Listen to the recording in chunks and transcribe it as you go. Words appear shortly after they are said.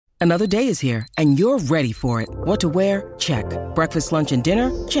Another day is here, and you're ready for it. What to wear? Check. Breakfast, lunch, and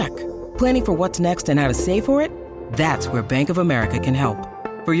dinner? Check. Planning for what's next and how to save for it? That's where Bank of America can help.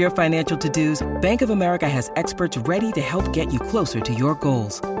 For your financial to-dos, Bank of America has experts ready to help get you closer to your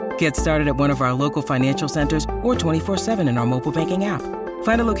goals. Get started at one of our local financial centers or 24/7 in our mobile banking app.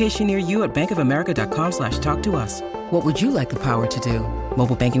 Find a location near you at bankofamerica.com/talktous. What would you like the power to do?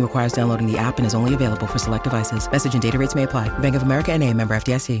 Mobile banking requires downloading the app and is only available for select devices. Message and data rates may apply. Bank of America N.A., member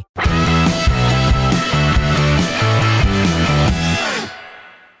FDIC.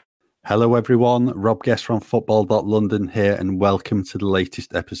 Hello everyone, Rob Guest from Football.London here, and welcome to the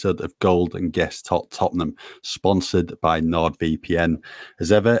latest episode of Gold and Guest Talk Tottenham, sponsored by NordVPN.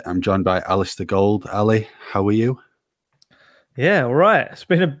 As ever, I'm joined by Alistair Gold. Ali, how are you? Yeah, all right. It's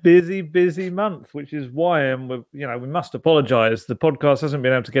been a busy month, which is why we must apologise. The podcast hasn't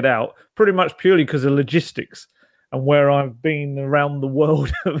been able to get out pretty much purely because of logistics and where I've been around the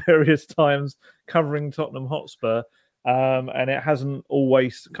world at various times covering Tottenham Hotspur. And it hasn't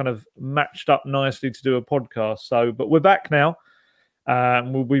always kind of matched up nicely to do a podcast. But we're back now.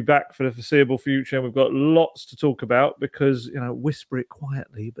 We'll be back for the foreseeable future. And we've got lots to talk about because, whisper it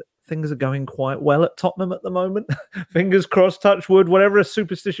quietly, but things are going quite well at Tottenham at the moment. Fingers crossed, touch wood, whatever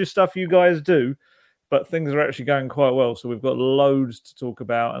superstitious stuff you guys do. But things are actually going quite well. So we've got loads to talk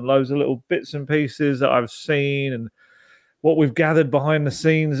about and loads of little bits and pieces that I've seen and what we've gathered behind the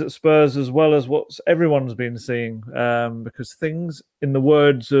scenes at Spurs, as well as what everyone's been seeing, because things, in the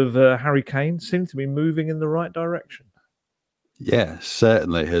words of Harry Kane, seem to be moving in the right direction. Yeah,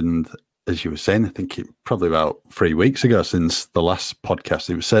 certainly. And as you were saying, I think probably about 3 weeks ago since the last podcast,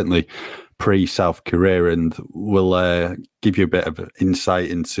 it was certainly pre-South Korea, and we'll give you a bit of insight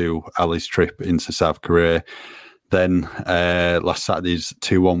into Ali's trip into South Korea. Then last Saturday's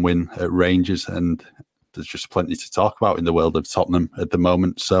 2-1 win at Rangers, and there's just plenty to talk about in the world of Tottenham at the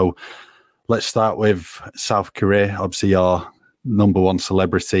moment. So let's start with South Korea. Obviously, your number one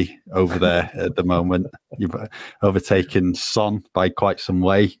celebrity over there at the moment. You've overtaken Son by quite some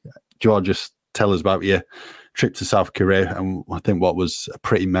way. George, just tell us about your trip to South Korea and I think what was a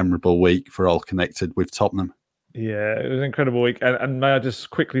pretty memorable week for all connected with Tottenham. Yeah, it was an incredible week. And may I just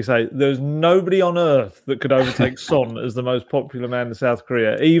quickly say, there's nobody on earth that could overtake Son as the most popular man in South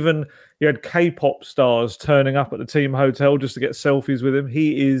Korea. Even you had K-pop stars turning up at the team hotel just to get selfies with him.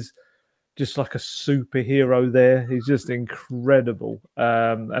 He is just like a superhero there. He's just incredible.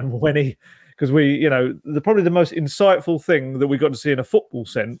 And when because probably the most insightful thing that we got to see in a football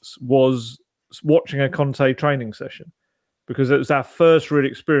sense was watching a Conte training session, because it was our first real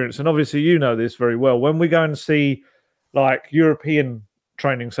experience. And obviously, you know this very well. When we go and see like European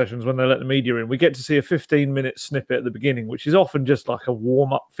training sessions, when they let the media in, we get to see a 15-minute snippet at the beginning, which is often just like a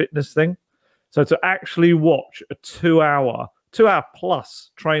warm-up fitness thing. So to actually watch a 2-hour plus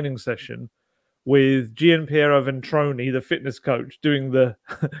training session with Gianpiero Ventroni, the fitness coach, doing the,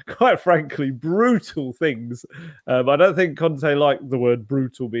 quite frankly, brutal things. I don't think Conte liked the word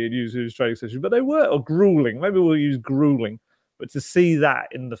brutal being used in his training session, but they were, or grueling. Maybe we'll use grueling. But to see that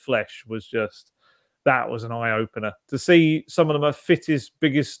in the flesh that was an eye-opener. To see some of the most fittest,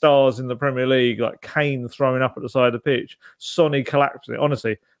 biggest stars in the Premier League, like Kane throwing up at the side of the pitch, Sonny collapsing.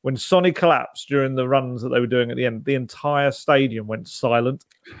 Honestly, when Sonny collapsed during the runs that they were doing at the end, the entire stadium went silent.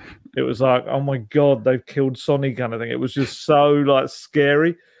 It was like, oh my God, they've killed Sonny kind of thing. It was just so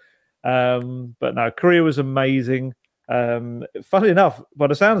scary. But no, Korea was amazing. Funnily enough, by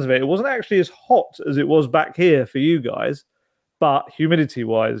the sounds of it, it wasn't actually as hot as it was back here for you guys. But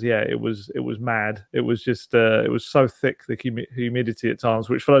humidity-wise, yeah, it was mad. It was just it was so thick, the humidity at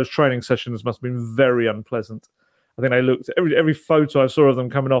times, which for those training sessions must have been very unpleasant. I think they looked every photo I saw of them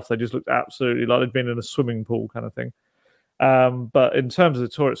coming off, they just looked absolutely like they'd been in a swimming pool kind of thing. But in terms of the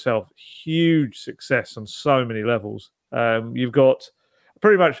tour itself, huge success on so many levels. You've got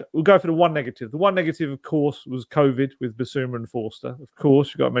pretty much, we'll go for the one negative. The one negative, of course, was COVID with Basuma and Forster. Of course,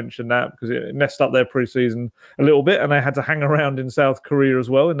 you've got to mention that because it messed up their pre-season a little bit, and they had to hang around in South Korea as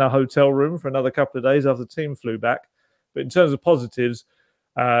well in their hotel room for another couple of days after the team flew back. But in terms of positives,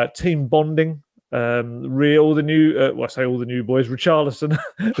 team bonding, all the new boys, Richarlison,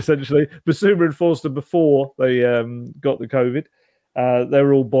 essentially, Basuma and Forster before they got the COVID. They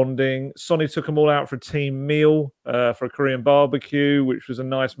were all bonding. Sonny took them all out for a team meal, for a Korean barbecue, which was a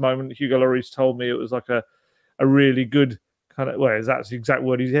nice moment. Hugo Lloris told me it was like a really good kind of, that's the exact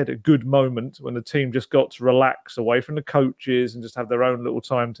word he had, a good moment when the team just got to relax away from the coaches and just have their own little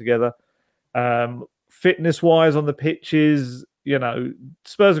time together. Fitness-wise on the pitches,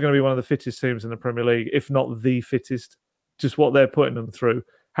 Spurs are going to be one of the fittest teams in the Premier League, if not the fittest. Just what they're putting them through.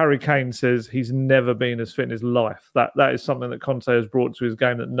 Harry Kane says he's never been as fit in his life. That is something that Conte has brought to his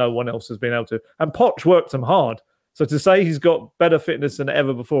game that no one else has been able to. And Poch worked him hard. So to say he's got better fitness than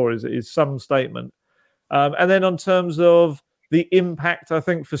ever before is some statement. And then on terms of the impact, I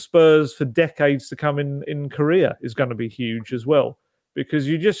think, for Spurs for decades to come in Korea is going to be huge as well, because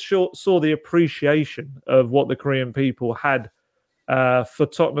you just saw the appreciation of what the Korean people had for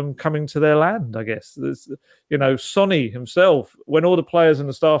Tottenham coming to their land, I guess. Sonny himself, when all the players and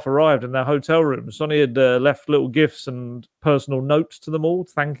the staff arrived in their hotel room, Sonny had left little gifts and personal notes to them all,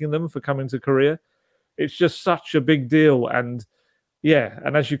 thanking them for coming to Korea. It's just such a big deal. And yeah,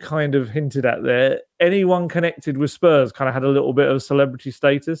 and as you kind of hinted at there, anyone connected with Spurs kind of had a little bit of celebrity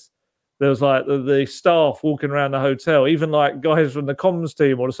status. There was like the staff walking around the hotel, even like guys from the comms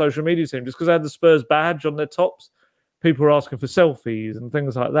team or the social media team, just because they had the Spurs badge on their tops. People were asking for selfies and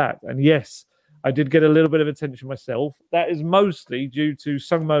things like that. And yes, I did get a little bit of attention myself. That is mostly due to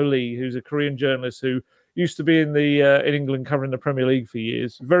Sung-Mo Lee, who's a Korean journalist who used to be in England covering the Premier League for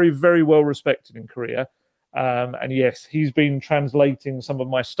years. Very, very well respected in Korea. And yes, he's been translating some of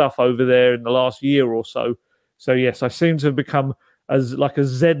my stuff over there in the last year or so. So yes, I seem to have become as like a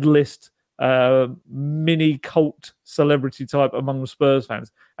Z-list mini cult celebrity type among Spurs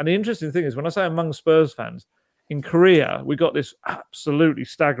fans. And the interesting thing is, when I say among Spurs fans, in Korea, we got this absolutely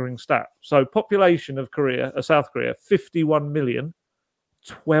staggering stat. So population of South Korea, 51 million,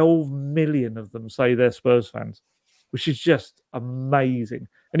 12 million of them say they're Spurs fans, which is just amazing.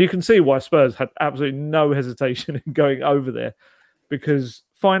 And you can see why Spurs had absolutely no hesitation in going over there, because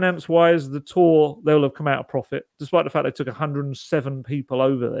finance-wise, the tour, they'll have come out of profit, despite the fact they took 107 people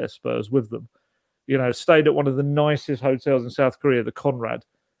over there, Spurs, with them. Stayed at one of the nicest hotels in South Korea, the Conrad,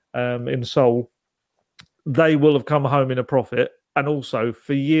 in Seoul. They will have come home in a profit. And also,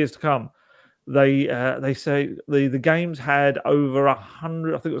 for years to come, they say the games had over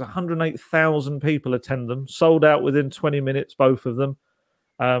 100, I think it was 108,000 people attend them, sold out within 20 minutes, both of them.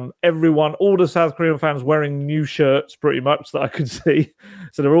 Everyone, all the South Korean fans wearing new shirts pretty much that I could see.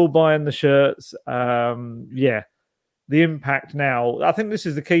 So they're all buying the shirts. The impact now, I think this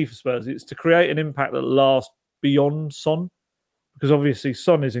is the key for Spurs. It's to create an impact that lasts beyond Son, because obviously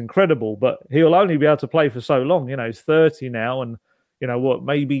Son is incredible, but he'll only be able to play for so long. He's 30 now, and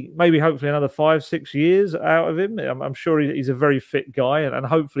maybe hopefully another 5-6 years out of him. I'm sure he's a very fit guy, and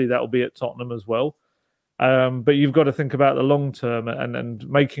hopefully that'll be at Tottenham as well. But you've got to think about the long term and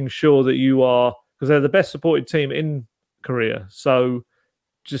making sure that you are, because they're the best supported team in Korea. So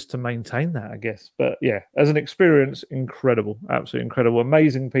just to maintain that, I guess. But yeah, as an experience, incredible, absolutely incredible.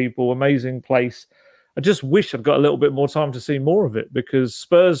 Amazing people, amazing place. I just wish I'd got a little bit more time to see more of it, because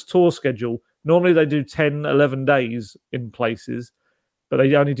Spurs tour schedule, normally they do 10, 11 days in places, but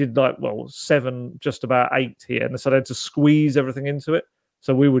they only did 7, just about 8 here. And so they had to squeeze everything into it.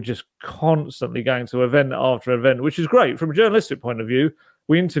 So we were just constantly going to event after event, which is great. From a journalistic point of view,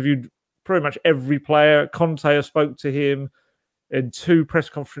 we interviewed pretty much every player. Conte spoke to him in 2 press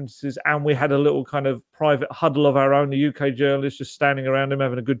conferences, and we had a little kind of private huddle of our own, the UK journalists, just standing around him,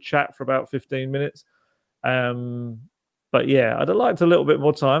 having a good chat for about 15 minutes. But yeah, I'd have liked a little bit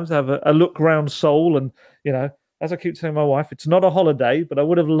more time to have a look around Seoul. And, as I keep telling my wife, it's not a holiday, but I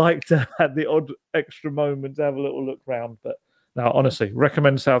would have liked to have the odd extra moment to have a little look around. But no, honestly,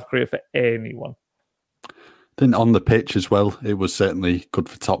 recommend South Korea for anyone. Then on the pitch as well, it was certainly good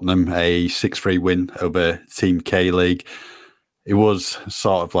for Tottenham, a 6-3 win over Team K-League. It was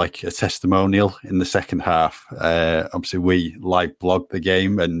sort of like a testimonial in the second half. Obviously, we live blogged the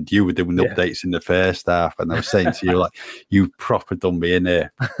game, and you were doing updates in the first half. And I was saying to you, you proper done me in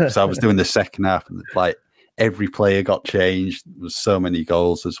here. So I was doing the second half, and every player got changed. There was so many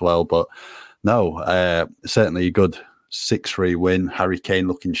goals as well. But no, certainly a good 6-3 win. Harry Kane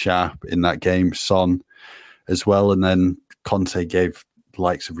looking sharp in that game. Son as well. And then Conte gave the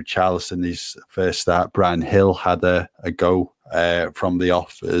likes of Richarlison his first start. Brian Hill had a go from the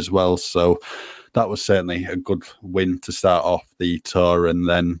off as well. So that was certainly a good win to start off the tour. And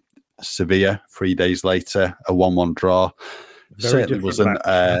then Sevilla 3 days later, a 1-1 draw. Certainly wasn't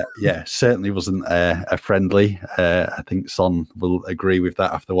a friendly. I think Son will agree with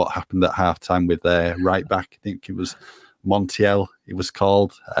that after what happened at halftime with right back. I think it was Montiel, he was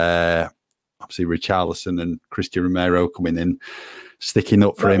called. Obviously, Richarlison and Christian Romero coming in, sticking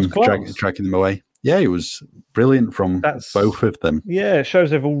up for him, dragging him away. Yeah, it was brilliant from both of them. Yeah, it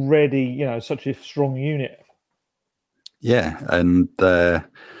shows they've already, such a strong unit. Yeah, and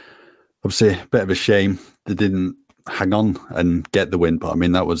obviously a bit of a shame they didn't hang on and get the win. But I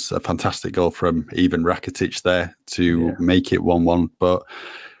mean, that was a fantastic goal from Ivan Rakitic there to make it 1-1. But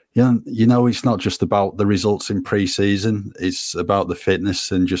Yeah, it's not just about the results in pre-season. It's about the fitness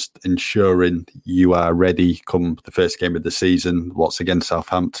and just ensuring you are ready come the first game of the season. What's against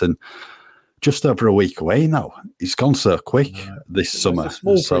Southampton? Just over a week away now. It's gone so quick this summer. It's a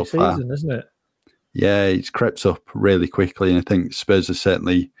small so pre-season, isn't it? Yeah, it's crept up really quickly. And I think Spurs are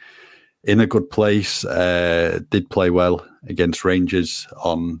certainly in a good place. Did play well against Rangers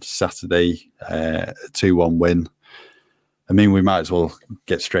on Saturday, a 2-1 win. I mean, we might as well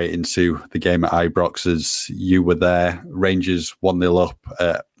get straight into the game at Ibrox as you were there. Rangers 1-0 up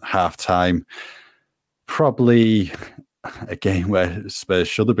at half-time. Probably a game where Spurs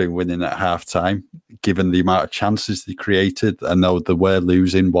should have been winning at half-time, given the amount of chances they created. I know they were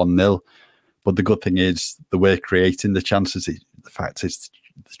losing 1-0, but the good thing is they were creating the chances. The fact is,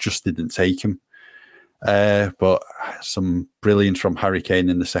 they just didn't take them. But some brilliance from Harry Kane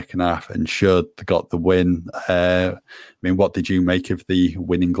in the second half ensured they got the win. I mean, what did you make of the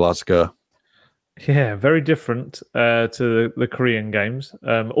win in Glasgow? Yeah, very different to the Korean games.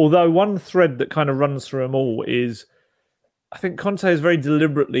 Although one thread that kind of runs through them all is, I think Conte has very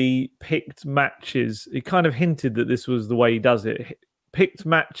deliberately picked matches. He kind of hinted that this was the way he does it. Picked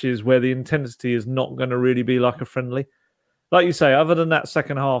matches where the intensity is not going to really be like a friendly. Like you say, other than that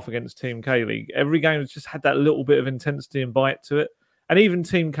second half against Team K-League, every game has just had that little bit of intensity and bite to it. And even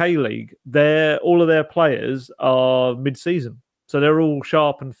Team K-League, all of their players are mid-season. So they're all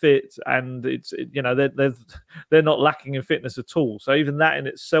sharp and fit, and they're not lacking in fitness at all. So even that in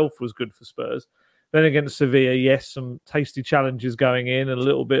itself was good for Spurs. Then against Sevilla, yes, some tasty challenges going in, and a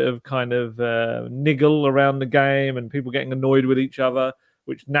little bit of kind of niggle around the game, and people getting annoyed with each other,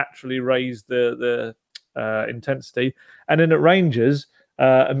 which naturally raised the intensity. And then at Rangers,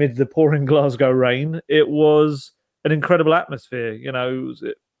 amid the pouring Glasgow rain, it was an incredible atmosphere. It was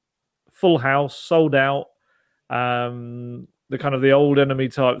full house, sold out. The kind of the old enemy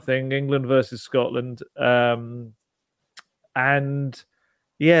type thing, England versus Scotland. And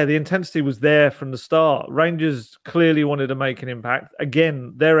yeah, the intensity was there from the start. Rangers clearly wanted to make an impact.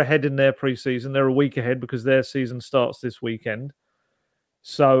 Again, they're ahead in their pre-season. They're a week ahead because their season starts this weekend.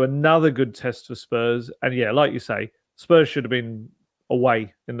 So another good test for Spurs. And yeah, like you say, Spurs should have been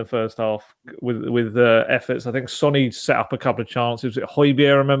away in the first half with efforts. I think Sonny set up a couple of chances.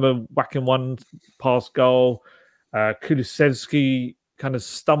 Højbjerg, I remember, whacking one past goal. Kulusevski kind of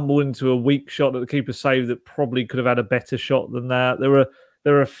stumbled into a weak shot that the keeper saved that probably could have had a better shot than that. There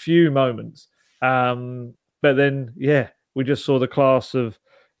were a few moments. But then, yeah, we just saw the class of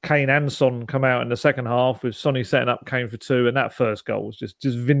Kane and Son come out in the second half with Sonny setting up Kane for two. And that first goal was just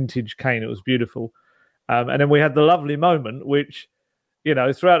vintage Kane. It was beautiful. And then we had the lovely moment, which,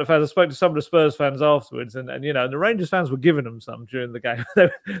 throughout the fans, I spoke to some of the Spurs fans afterwards, and the Rangers fans were giving them some during the game.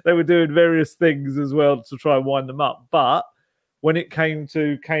 They were doing various things as well to try and wind them up. But when it came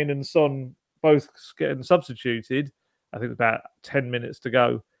to Kane and Son both getting substituted, I think about 10 minutes to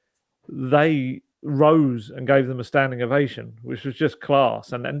go, they rose and gave them a standing ovation, which was just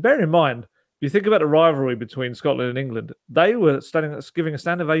class. And bear in mind, if you think about the rivalry between Scotland and England, they were giving a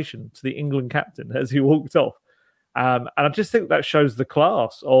standing ovation to the England captain as he walked off. And I just think that shows the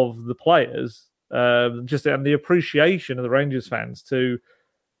class of the players, and the appreciation of the Rangers fans to,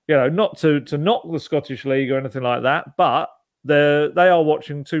 not to knock the Scottish League or anything like that, but they are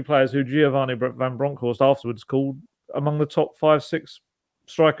watching two players who Giovanni van Bronckhorst afterwards called among the top 5-6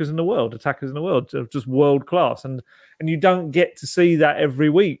 strikers in the world, attackers in the world, just world class. And you don't get to see that every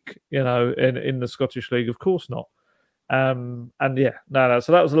week, in the Scottish League, of course not. So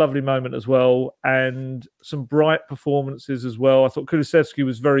that was a lovely moment as well, and some bright performances as well. I thought Kulusevski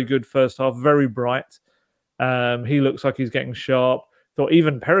was very good first half, very bright. He looks like he's getting sharp. Thought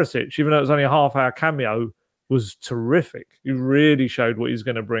even Perisic, even though it was only a half-hour cameo, was terrific. He really showed what he's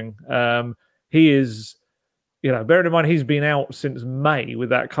going to bring. He is, bearing in mind he's been out since May with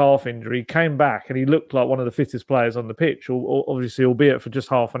that calf injury. He came back and he looked like one of the fittest players on the pitch, obviously, albeit for just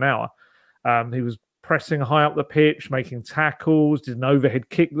half an hour. He was pressing high up the pitch, making tackles, did an overhead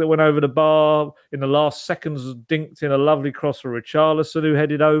kick that went over the bar. In the last seconds, dinked in a lovely cross for Richarlison, who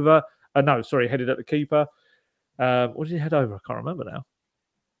headed over. Headed at the keeper. What did he head over? I can't remember now.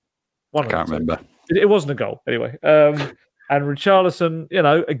 I can't remember. It wasn't a goal, anyway. And Richarlison,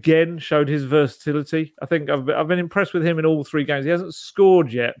 again, showed his versatility. I think I've been impressed with him in all three games. He hasn't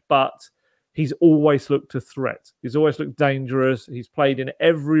scored yet, but he's always looked a threat. He's always looked dangerous. He's played in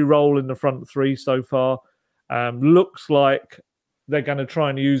every role in the front three so far. Looks like they're going to try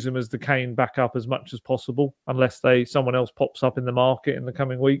and use him as the Kane backup as much as possible, unless someone else pops up in the market in the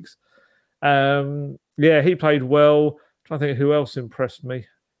coming weeks. He played well. I'm trying to think who else impressed me.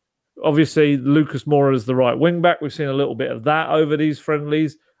 Obviously, Lucas Moura is the right wing back. We've seen a little bit of that over these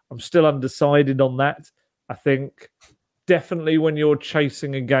friendlies. I'm still undecided on that. I think definitely when you're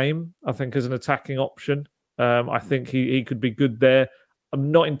chasing a game, I think as an attacking option, I think he could be good there.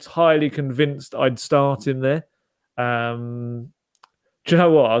 I'm not entirely convinced I'd start him there. Do you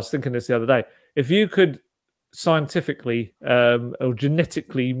know what? I was thinking this the other day. If you could scientifically or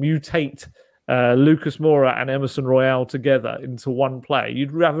genetically mutate Lucas Moura and Emerson Royale together into one play,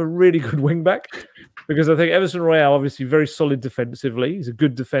 you'd have a really good wing back, because I think Emerson Royale, obviously very solid defensively. He's a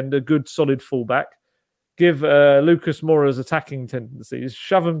good defender, good solid fullback. Give Lucas Moura's attacking tendencies,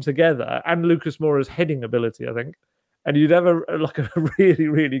 shove them together, and Lucas Moura's heading ability, I think, and you'd have a really,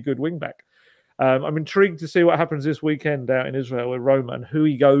 really good wing back. I'm intrigued to see what happens this weekend out in Israel with Roma and who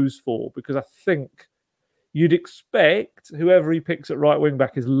he goes for, because I think you'd expect whoever he picks at right wing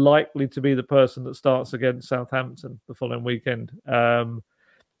back is likely to be the person that starts against Southampton the following weekend. And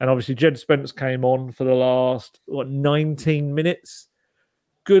obviously Jed Spence came on for the last 19 minutes.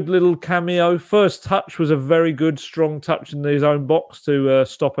 Good little cameo. First touch was a very good, strong touch in his own box to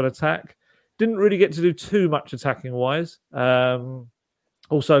stop an attack. Didn't really get to do too much attacking wise.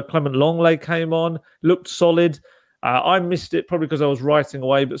 Also, Clement Longley came on, looked solid. I missed it probably because I was writing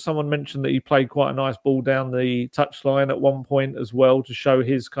away, but someone mentioned that he played quite a nice ball down the touchline at one point as well to show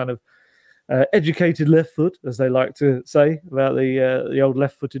his kind of educated left foot, as they like to say about the old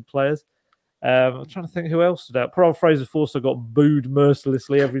left-footed players. I'm trying to think who else stood out. Poor old Fraser Forster got booed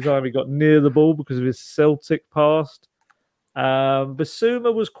mercilessly every time he got near the ball because of his Celtic past.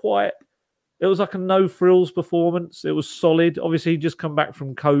 Basuma was quite... It was like a no-frills performance. It was solid. Obviously, he'd just come back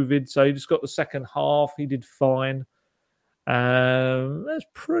from COVID, so he just got the second half. He did fine. That's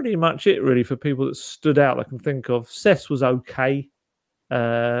pretty much it, really, for people that stood out I can think of. Cess was okay.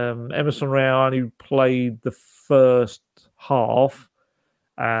 Emerson Royale only played the first half.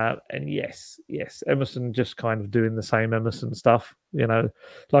 And yes, Emerson just kind of doing the same Emerson stuff. You know,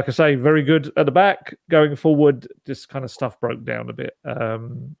 like I say, very good at the back. Going forward, just kind of stuff broke down a bit.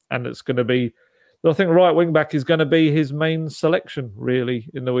 And it's going to be, I think right wing back is going to be his main selection, really,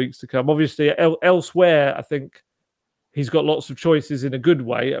 in the weeks to come. Obviously, elsewhere, I think he's got lots of choices in a good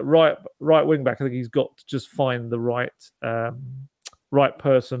way. At right wing back, I think he's got to just find the right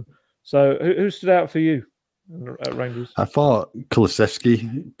person. So who stood out for you at Rangers? I thought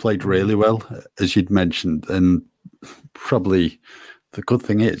Kulusevski played really well, as you'd mentioned, and probably the good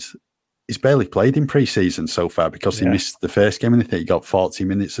thing is he's barely played in pre-season so far because he missed the first game, and I think he got 40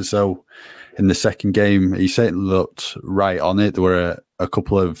 minutes or so in the second game. He certainly looked right on it. There were a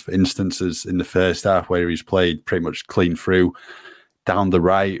couple of instances in the first half where he's played pretty much clean through down the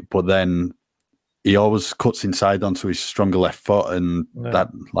right, but then he always cuts inside onto his stronger left foot, and that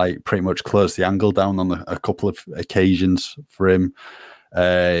pretty much closed the angle down on a couple of occasions for him.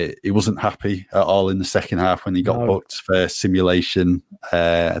 He wasn't happy at all in the second half when he got booked for simulation.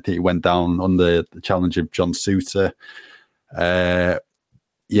 I think he went down under the challenge of John Souttar.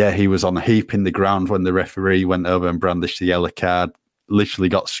 He was on a heap in the ground when the referee went over and brandished the yellow card. Literally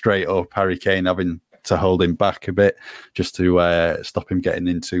got straight up. Harry Kane having to hold him back a bit just to stop him getting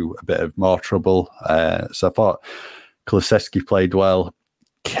into a bit of more trouble. So I thought Kulusevski played well.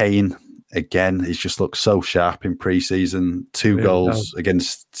 Kane, again, he's just looked so sharp in pre-season. 2 goals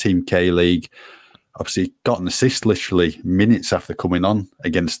against Team K-League. Obviously got an assist literally minutes after coming on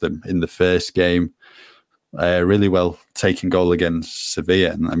against them in the first game. Really well taken goal against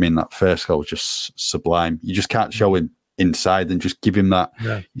Sevilla. And I mean, that first goal was just sublime. You just can't show him inside and just give him that,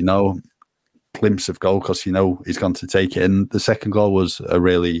 glimpse of goal because he's going to take it. And the second goal was a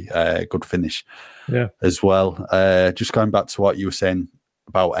really good finish as well. Just going back to what you were saying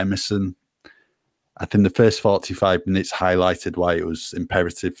about Emerson, I think the first 45 minutes highlighted why it was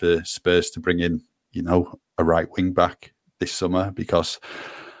imperative for Spurs to bring in, a right wing back this summer, because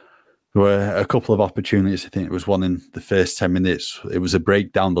there were a couple of opportunities. I think it was one in the first 10 minutes. It was a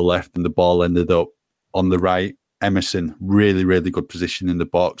break down the left and the ball ended up on the right. Emerson, really, really good position in the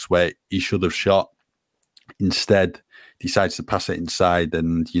box where he should have shot. Instead, decides to pass it inside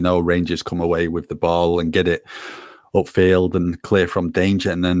and, Rangers come away with the ball and get it upfield and clear from danger.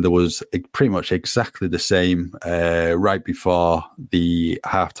 And then there was pretty much exactly the same right before the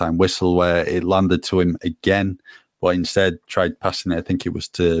halftime whistle where it landed to him again, but instead tried passing it. I think it was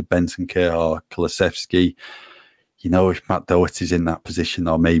to Bentancur or Kulusevski. If Matt Doherty's in that position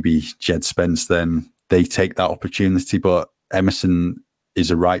or maybe Jed Spence, then they take that opportunity. But Emerson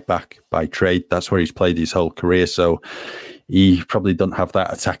is a right back by trade. That's where he's played his whole career. So he probably doesn't have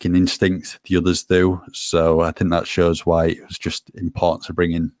that attacking instinct the others do. So I think that shows why it was just important to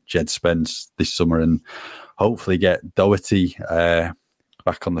bring in Jed Spence this summer and hopefully get Doherty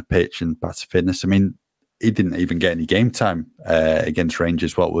back on the pitch and back to fitness. I mean, he didn't even get any game time against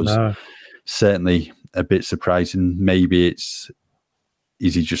Rangers. What was certainly a bit surprising. Maybe is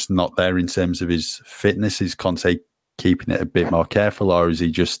he just not there in terms of his fitness? Is Conte keeping it a bit more careful, or is he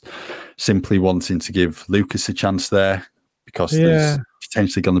just simply wanting to give Lucas a chance there because there's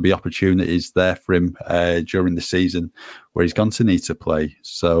potentially going to be opportunities there for him during the season where he's going to need to play?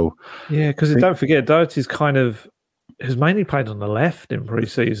 So because don't forget, Doherty's has mainly played on the left in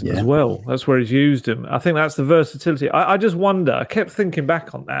pre-season as well. That's where he's used him. I think that's the versatility. I just wonder, I kept thinking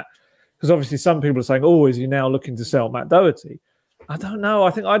back on that, because obviously some people are saying, is he now looking to sell Matt Doherty? I don't know.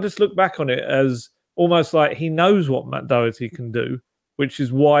 I think I just look back on it as almost like he knows what Matt Doherty can do, which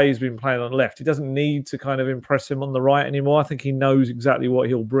is why he's been playing on the left. He doesn't need to kind of impress him on the right anymore. I think he knows exactly what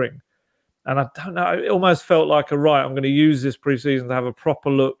he'll bring. And I don't know, it almost felt like, I'm going to use this pre-season to have a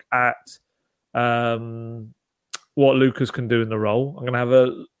proper look at what Lucas can do in the role. I'm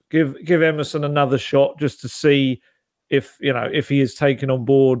going to give Emerson another shot just to see if he is taken on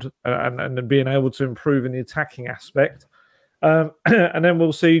board and being able to improve in the attacking aspect. And then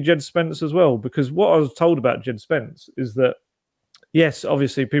we'll see Jed Spence as well, because what I was told about Jed Spence is that, yes,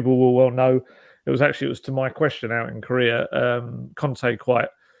 obviously people will well know, it was to my question out in Korea. Conte quite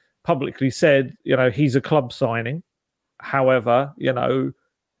publicly said, he's a club signing. However,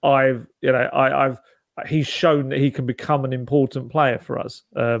 he's shown that he can become an important player for us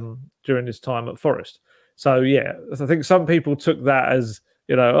during his time at Forest. So, I think some people took that as,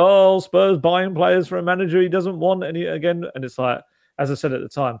 Spurs buying players for a manager he doesn't want. And it's like, as I said at the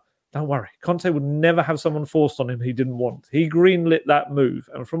time, don't worry. Conte would never have someone forced on him he didn't want. He greenlit that move.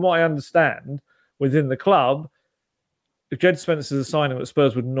 And from what I understand, within the club, Jed Spence is a signing that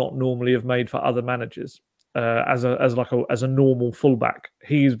Spurs would not normally have made for other managers. As a normal fullback,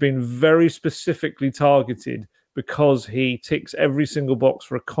 he's been very specifically targeted because he ticks every single box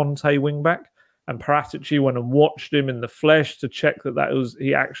for a Conte wingback. And Paratici went and watched him in the flesh to check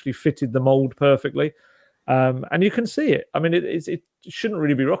he actually fitted the mold perfectly. And you can see it. I mean, it shouldn't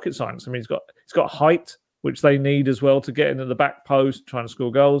really be rocket science. I mean, he's got height, which they need as well to get into the back post, trying to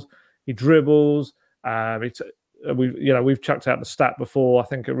score goals. He dribbles. We've chucked out the stat before. I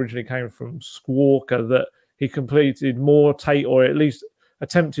think it originally came from Squawka that he completed more or at least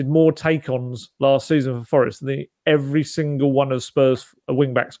attempted more take-ons last season for Forest than every single one of Spurs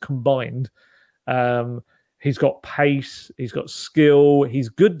wing-backs combined. He's got pace, he's got skill, he's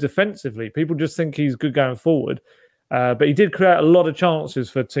good defensively. People just think he's good going forward. But he did create a lot of chances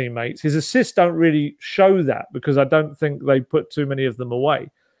for teammates. His assists don't really show that because I don't think they put too many of them away.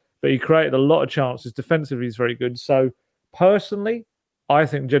 But he created a lot of chances. Defensively, he's very good. So personally, I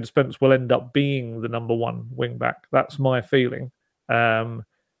think Jed Spence will end up being the number one wing back. That's my feeling.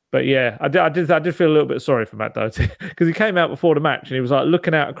 But yeah, I did feel a little bit sorry for Matt Doherty because he came out before the match and he was like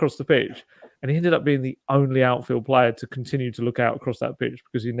looking out across the pitch, and he ended up being the only outfield player to continue to look out across that pitch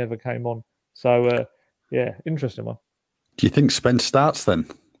because he never came on. So interesting one. Do you think Spence starts then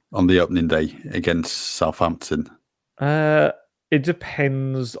on the opening day against Southampton? It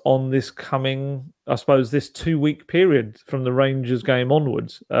depends on this 2-week period from the Rangers game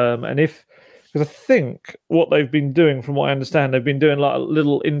onwards. Because I think what they've been doing, from what I understand, they've been doing like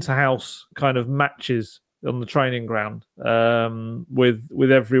little inter-house kind of matches on the training ground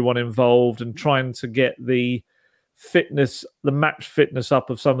with everyone involved and trying to get the match fitness up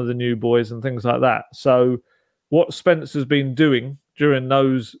of some of the new boys and things like that. So what Spence has been doing during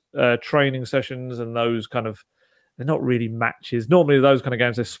those training sessions and those kind of, they're not really matches. Normally those kind of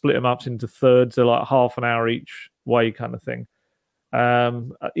games, they split them up into thirds. They're like half an hour each way kind of thing.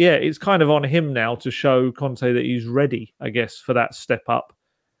 It's kind of on him now to show Conte that he's ready, I guess, for that step up.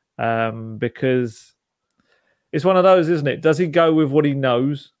 Because it's one of those, isn't it? Does he go with what he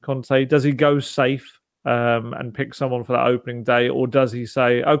knows, Conte? Does he go safe and pick someone for that opening day? Or does he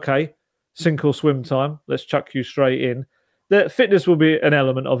say, okay, sink or swim time, let's chuck you straight in? The fitness will be an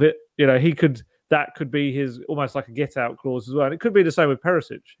element of it. That could be his almost like a get-out clause as well. And it could be the same with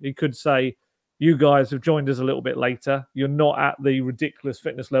Perisic. He could say, you guys have joined us a little bit later. You're not at the ridiculous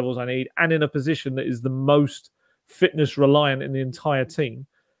fitness levels I need and in a position that is the most fitness reliant in the entire team.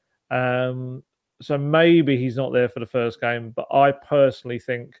 So maybe he's not there for the first game. But I personally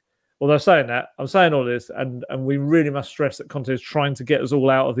think, although saying that, I'm saying all this, and we really must stress that Conte is trying to get us all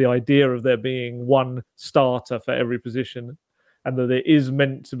out of the idea of there being one starter for every position and that there is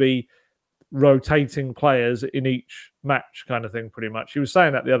meant to be rotating players in each match kind of thing, pretty much. He was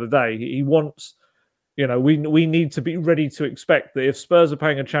saying that the other day. He wants, we need to be ready to expect that if Spurs are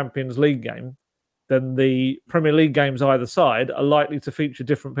playing a Champions League game, then the Premier League games either side are likely to feature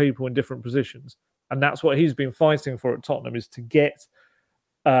different people in different positions. And that's what he's been fighting for at Tottenham, is to get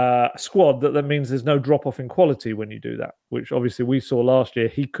squad, that means there's no drop off in quality when you do that, which obviously we saw last year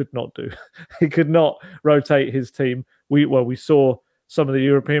he could not do. He could not rotate his team. We saw some of the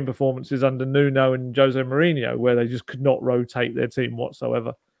European performances under Nuno and Jose Mourinho where they just could not rotate their team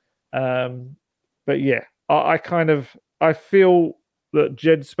whatsoever. But yeah, I feel that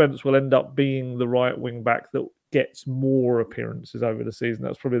Jed Spence will end up being the right wing back that gets more appearances over the season.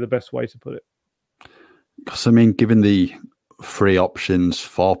 That's probably the best way to put it. Because, I mean, given the three options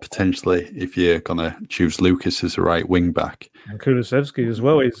for potentially, if you're going to choose Lucas as a right wing back. And Kulusevski as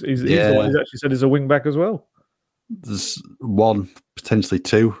well. He's the one who's actually said he's a wing back as well. There's one, potentially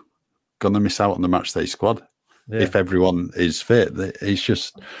two, going to miss out on the matchday squad. Yeah. If everyone is fit. It's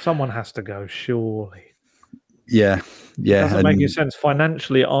just... Someone has to go, surely. Yeah. It doesn't make any sense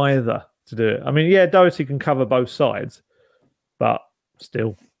financially either to do it. I mean, yeah, Doherty can cover both sides, but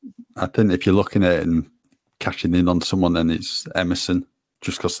still. I think if you're looking at it and cashing in on someone, then it's Emerson,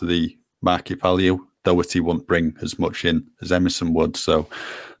 just because of the market value. Doherty won't bring as much in as Emerson would, so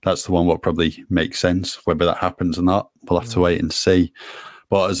that's the one what probably makes sense. Whether that happens or not, we'll have to wait and see.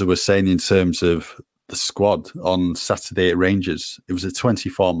 But as I was saying, in terms of the squad on Saturday at Rangers, it was a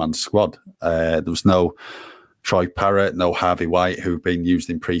 24-man squad. There was no Troy Parrott, no Harvey White, who've been used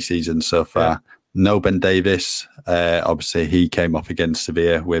in pre-season so far. Yeah. No Ben Davis. Obviously, he came off against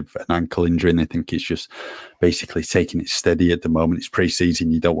Sevilla with an ankle injury, and I think he's just basically taking it steady at the moment. It's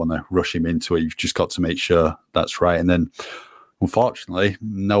pre-season. You don't want to rush him into it. You've just got to make sure that's right. And then, unfortunately,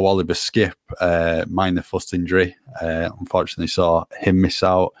 no Oliver Skipp, minor foot injury. Unfortunately, saw him miss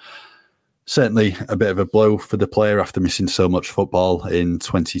out. Certainly a bit of a blow for the player after missing so much football in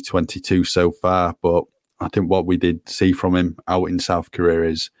 2022 so far. But I think what we did see from him out in South Korea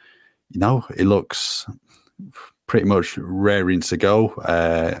is, it looks pretty much raring to go.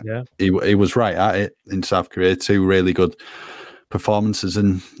 He was right at it in South Korea. 2 really good performances,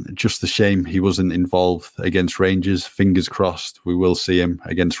 and just a shame he wasn't involved against Rangers. Fingers crossed we will see him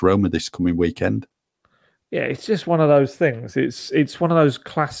against Roma this coming weekend. Yeah, it's just one of those things. It's one of those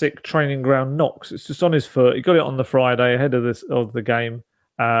classic training ground knocks. It's just on his foot. He got it on the Friday ahead of the game,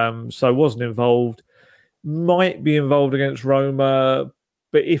 so wasn't involved. Might be involved against Roma,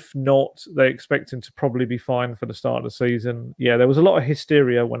 but if not, they expect him to probably be fine for the start of the season. Yeah, there was a lot of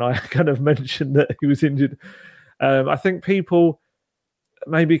hysteria when I kind of mentioned that he was injured. I think people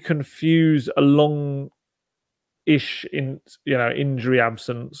maybe confuse a long-ish injury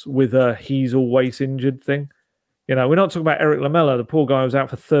absence with a he's always injured thing. We're not talking about Eric Lamela. The poor guy was out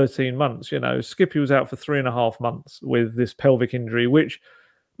for 13 months. Skippy was out for 3.5 months with this pelvic injury, which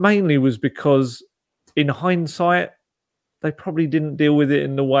mainly was because, in hindsight, they probably didn't deal with it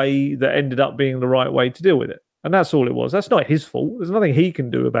in the way that ended up being the right way to deal with it. And that's all it was. That's not his fault. There's nothing he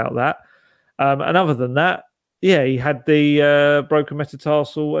can do about that. And other than that, yeah, he had the broken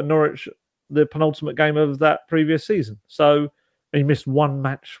metatarsal at Norwich, the penultimate game of that previous season. So he missed 1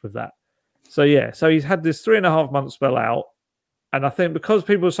 match with that. So, yeah, so he's had this 3.5 month spell out. And I think because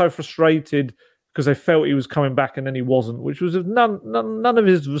people were so frustrated because they felt he was coming back and then he wasn't, which was none of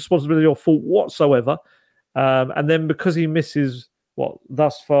his responsibility or fault whatsoever. And then because he misses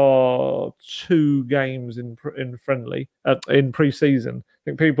thus far 2 games in friendly in pre-season, I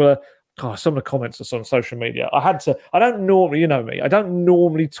think people are some of the comments are on social media. I don't normally, me, I don't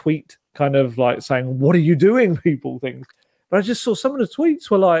normally tweet kind of like saying, "What are you doing?" people things, but I just saw some of the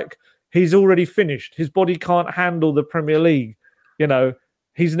tweets were like, "He's already finished. His body can't handle the Premier League.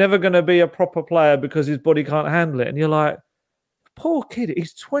 He's never going to be a proper player because his body can't handle it." And you're like, poor kid,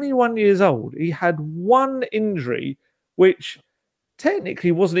 he's 21 years old. He had 1 injury, which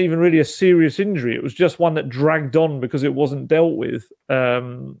technically wasn't even really a serious injury. It was just one that dragged on because it wasn't dealt with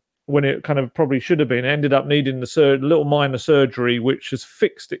when it kind of probably should have been. It ended up needing the little minor surgery, which has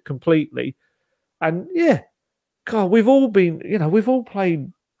fixed it completely. And yeah, God, we've all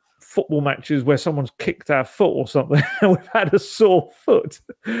played football matches where someone's kicked our foot or something and we've had a sore foot.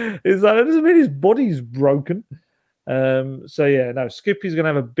 That doesn't mean his body's broken. Skippy's going to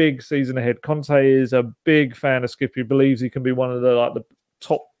have a big season ahead. Conte is a big fan of Skippy, believes he can be one of the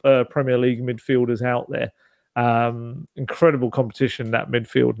top Premier League midfielders out there. Incredible competition, that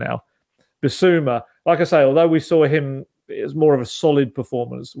midfield now. Bissouma, like I say, although we saw him as more of a solid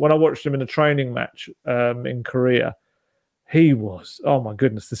performance, when I watched him in a training match in Korea, he was, oh my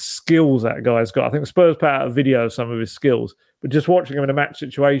goodness, the skills that guy's got. I think Spurs put out a video of some of his skills, but just watching him in a match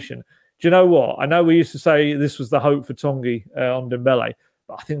situation, do you know what? I know we used to say this was the hope for Tanguy on Dembele,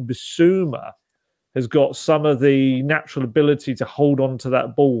 but I think Bissouma has got some of the natural ability to hold on to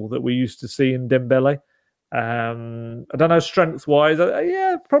that ball that we used to see in Dembele. I don't know strength-wise.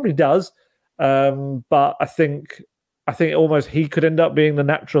 Yeah, probably does. But I think I think almost he could end up being the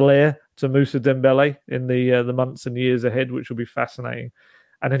natural heir to Moussa Dembele in the months and years ahead, which will be fascinating.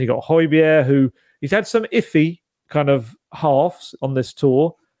 And then you got Højbjerg, who he's had some iffy kind of halves on this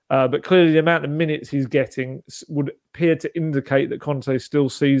tour, but clearly the amount of minutes he's getting would appear to indicate that Conte still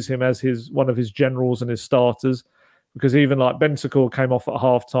sees him as one of his generals and his starters, because even like Bentancur came off at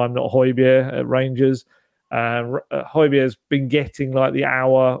half-time, not Højbjerg at Rangers. Højbjerg's been getting like the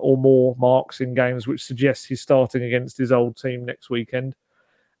hour or more marks in games, which suggests he's starting against his old team next weekend.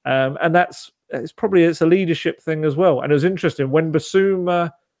 And it's a leadership thing as well. And it was interesting when when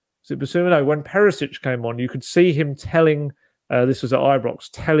Perisic came on, you could see him telling, this was at Ibrox,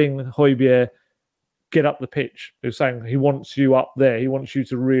 telling Højbjerg, get up the pitch. He was saying he wants you up there. He wants you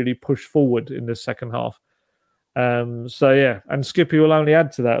to really push forward in the second half. So yeah, and Skippy will only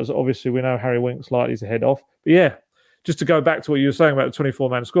add to that, as obviously we know Harry Winks likely to head off. But yeah, just to go back to what you were saying about the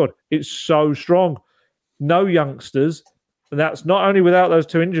 24-man squad, it's so strong. No youngsters. And that's not only without those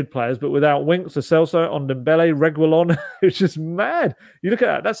two injured players, but without Winks, Lo Celso, Ndombele, Reguilon. It's just mad. You look at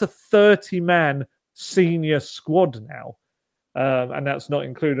that, that's a 30-man senior squad now. And that's not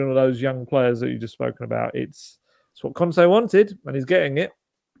including all those young players that you just spoken about. It's what Conte wanted, and he's getting it.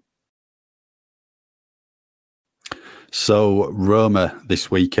 So Roma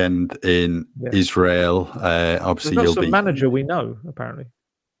this weekend in Israel. Obviously, you'll be manager. We know apparently.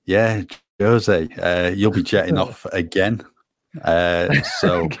 Yeah, Jose. You'll be jetting off again.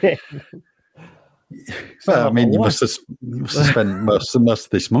 So, well, I mean, you must have spent most of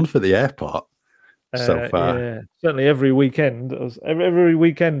this month at the airport so far. Yeah, certainly every weekend. Every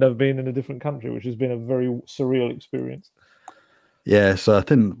weekend I've been in a different country, which has been a very surreal experience. Yeah, so I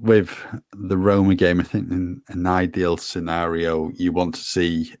think with the Roma game, I think in an ideal scenario, you want to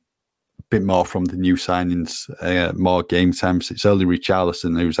see a bit more from the new signings, more game times. It's only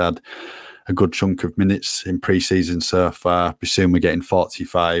Richarlison who's had a good chunk of minutes in pre-season so far. Bissouma getting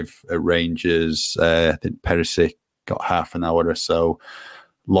 45 at Rangers. I think Perisic got half an hour or so.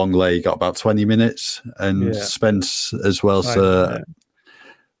 Longley got about 20 minutes, and Spence as well. So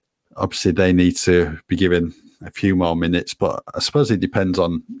obviously they need to be given a few more minutes, but I suppose it depends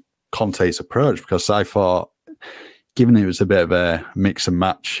on Conte's approach, because I thought, given it was a bit of a mix and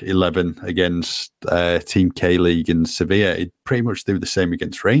match 11 against Team K-League and Sevilla, he'd pretty much do the same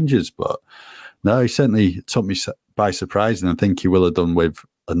against Rangers. But no, he certainly took me by surprise, and I think he will have done with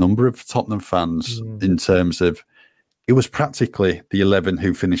a number of Tottenham fans in terms of it was practically the 11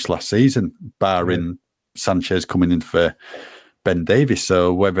 who finished last season, barring Sanchez coming in for Ben Davies.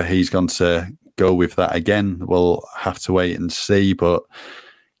 So whether he's going to go with that again, we'll have to wait and see. But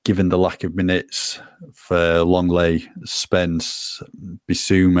given the lack of minutes for Longley, Spence,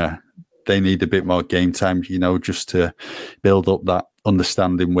 Bissouma, they need a bit more game time, just to build up that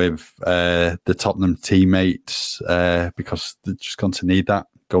understanding with the Tottenham teammates, because they're just going to need that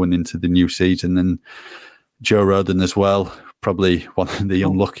going into the new season. And Joe Rodon as well, probably one of the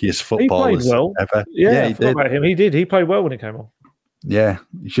unluckiest footballers ever. Yeah, I forgot about him. He did. He played well when he came on. Yeah,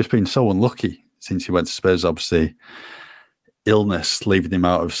 he's just been so unlucky since he went to Spurs. Obviously, illness leaving him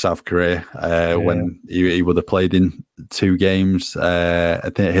out of South Korea when he would have played in 2 games.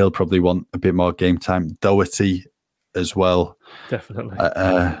 I think he'll probably want a bit more game time. Doherty as well. Definitely.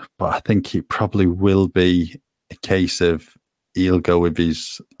 But I think it probably will be a case of he'll go with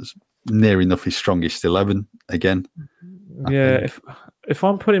his near enough his strongest 11 again. Yeah, if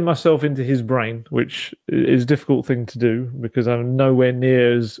I'm putting myself into his brain, which is a difficult thing to do because I'm nowhere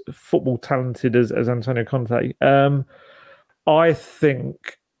near as football talented as Antonio Conte, I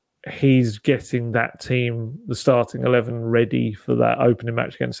think he's getting that team, the starting 11, ready for that opening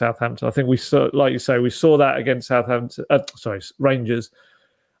match against Southampton. I think we saw, like you say, we saw that against Rangers.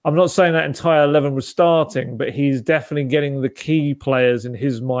 I'm not saying that entire 11 was starting, but he's definitely getting the key players in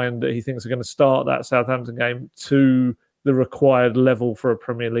his mind that he thinks are going to start that Southampton game to the required level for a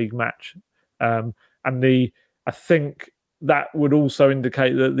Premier League match. I think that would also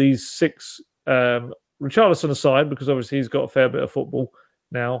indicate that these 6, Richarlison aside, because obviously he's got a fair bit of football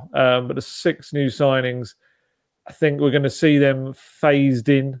now, but the 6 new signings, I think we're going to see them phased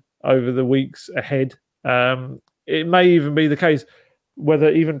in over the weeks ahead. It may even be the case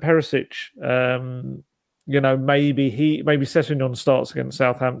whether even Perisic, maybe Sessegnon starts against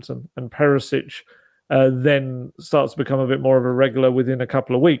Southampton and Perisic then starts to become a bit more of a regular within a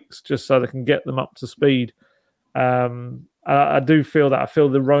couple of weeks, just so they can get them up to speed. I do feel that. I feel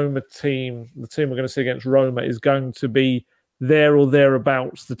the Roma team, the team we're going to see against Roma, is going to be there or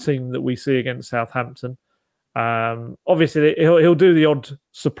thereabouts the team that we see against Southampton. Obviously, he'll do the odd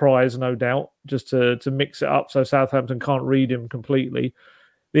surprise, no doubt, just to mix it up so Southampton can't read him completely.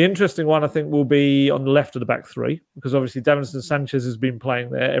 The interesting one, I think, will be on the left of the back three, because obviously Davinson Sanchez has been playing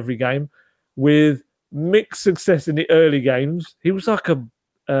there every game with mixed success in the early games. He was like it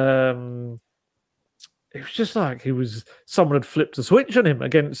was just like someone had flipped a switch on him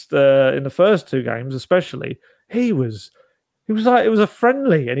against in the first two games, especially. He was like, it was a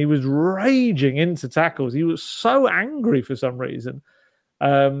friendly, and he was raging into tackles. He was so angry for some reason.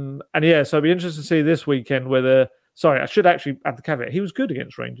 So it'll be interesting to see this weekend whether. Sorry, I should actually add the caveat. He was good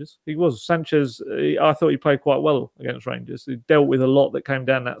against Rangers. He was. Sanchez, I thought he played quite well against Rangers. He dealt with a lot that came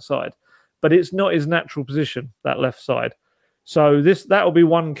down that side. But it's not his natural position, that left side. So that will be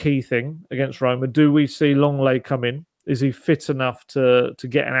one key thing against Roma. Do we see Longley come in? Is he fit enough to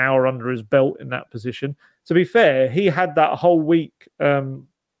get an hour under his belt in that position? To be fair, he had that whole week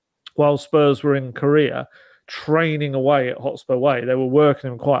while Spurs were in Korea training away at Hotspur Way. They were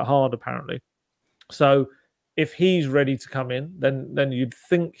working him quite hard, apparently. So if he's ready to come in, then you'd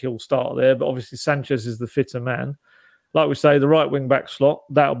think he'll start there. But obviously Sanchez is the fitter man. Like we say, the right wing back slot,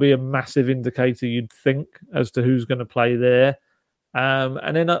 that'll be a massive indicator, you'd think, as to who's going to play there.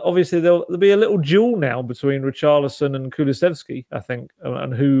 And then obviously there'll be a little duel now between Richarlison and Kulusevski, I think,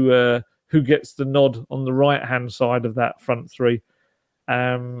 and who gets the nod on the right hand side of that front three.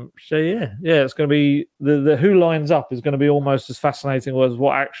 It's going to be the who lines up is going to be almost as fascinating as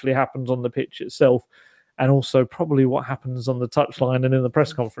what actually happens on the pitch itself. And also probably what happens on the touchline and in the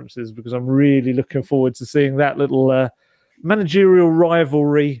press conferences, because I'm really looking forward to seeing that little managerial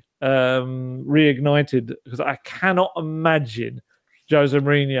rivalry reignited, because I cannot imagine Jose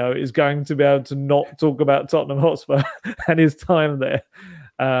Mourinho is going to be able to not talk about Tottenham Hotspur and his time there.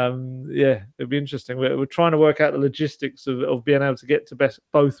 It'd be interesting. We're trying to work out the logistics of being able to get to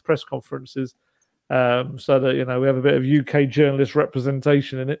both press conferences so that, we have a bit of UK journalist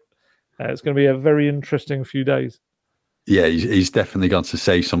representation in it. It's going to be a very interesting few days. Yeah, he's definitely going to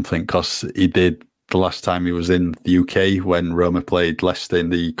say something, because he did the last time he was in the UK when Roma played Leicester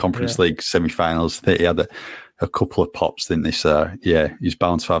in the Conference League semi-finals. I think he had a couple of pops, didn't he? So, yeah, he's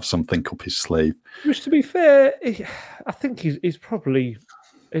bound to have something up his sleeve. Which, to be fair, I think he's probably...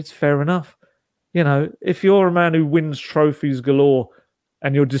 It's fair enough. If you're a man who wins trophies galore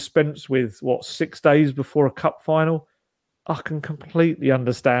and you're dispensed with, 6 days before a cup final... I can completely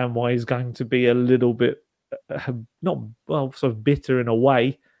understand why he's going to be a little bit sort of bitter in a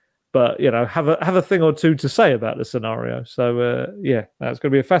way, but have a thing or two to say about the scenario. So that's going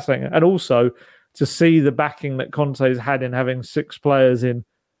to be a fascinating, and also to see the backing that Conte's had in having 6 players in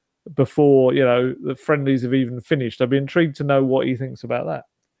before the friendlies have even finished. I'd be intrigued to know what he thinks about that.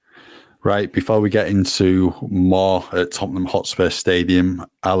 Right, before we get into more at Tottenham Hotspur Stadium,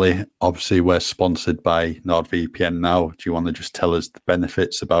 Ali, obviously we're sponsored by NordVPN now. Do you want to just tell us the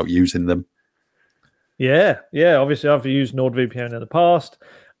benefits about using them? Yeah. Obviously, I've used NordVPN in the past.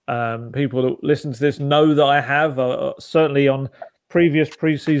 People that listen to this know that I have. Certainly on previous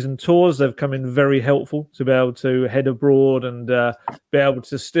pre-season tours, they've come in very helpful to be able to head abroad and be able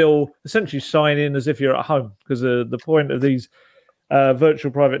to still essentially sign in as if you're at home. Because the point of these virtual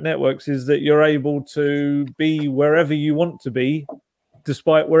private networks is that you're able to be wherever you want to be,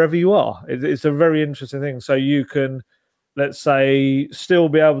 despite wherever you are. It's a very interesting thing. So you can, let's say, still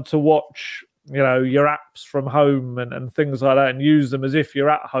be able to watch, your apps from home and things like that, and use them as if you're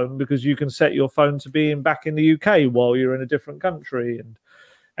at home, because you can set your phone to being back in the UK while you're in a different country,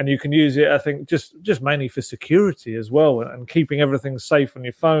 and you can use it, I think, just mainly for security as well, and keeping everything safe on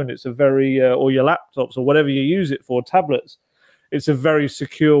your phone. It's a very or your laptops or whatever you use it for, tablets. It's a very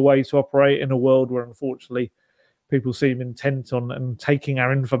secure way to operate in a world where, unfortunately, people seem intent on taking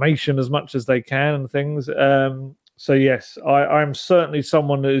our information as much as they can and things. So, yes, I'm certainly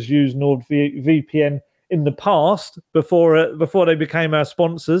someone that has used NordVPN in the past before they became our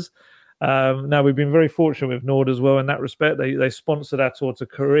sponsors. Now, we've been very fortunate with Nord as well in that respect. They sponsored our tour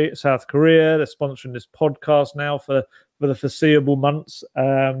to South Korea. They're sponsoring this podcast now for the foreseeable months.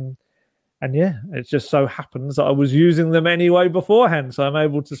 And yeah, it just so happens that I was using them anyway beforehand. So I'm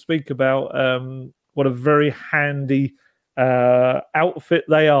able to speak about what a very handy outfit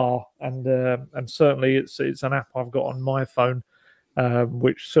they are. And certainly it's an app I've got on my phone,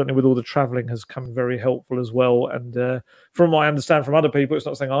 which certainly with all the traveling has come very helpful as well. And from what I understand from other people, it's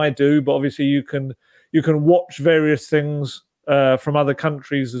not something I do, but obviously you can watch various things from other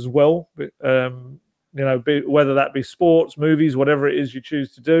countries as well. Whether that be sports, movies, whatever it is you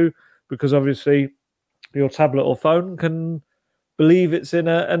choose to do. Because obviously your tablet or phone can believe it's in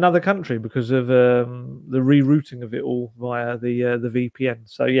another country because of the rerouting of it all via the VPN.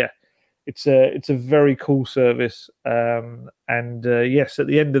 So yeah, it's a very cool service. Yes, at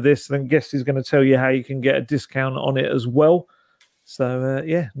the end of this, then Guest is going to tell you how you can get a discount on it as well. So,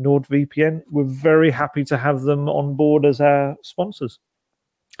 NordVPN, we're very happy to have them on board as our sponsors.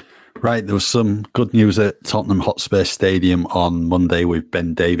 Right, there was some good news at Tottenham Hotspur Stadium on Monday with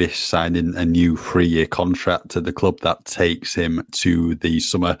Ben Davies signing a new 3-year contract at the club that takes him to the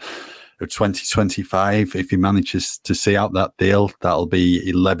summer of 2025. If he manages to see out that deal, that'll be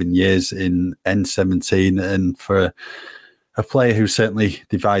 11 years in N17. And for a player who certainly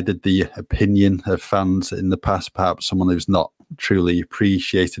divided the opinion of fans in the past, perhaps someone who's not truly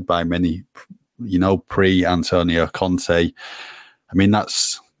appreciated by many, pre-Antonio Conte, I mean,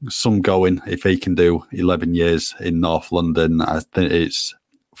 that's some going. If he can do 11 years in North London, I think it's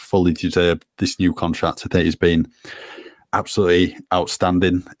fully deserved. This new contract, I think, has been absolutely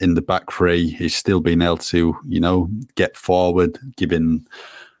outstanding in the back three. He's still been able to, get forward, given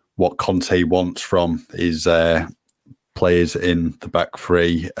what Conte wants from his players in the back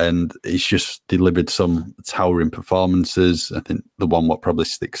three, and he's just delivered some towering performances. I think the one what probably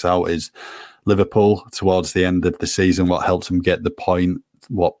sticks out is Liverpool towards the end of the season, what helped him get the point,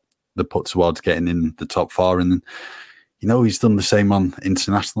 what they put towards getting in the top four. And, he's done the same on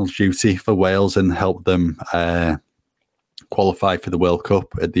international duty for Wales and helped them qualify for the World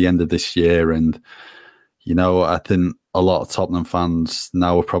Cup at the end of this year. And, I think a lot of Tottenham fans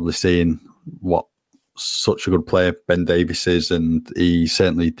now are probably seeing what such a good player Ben Davies is, and he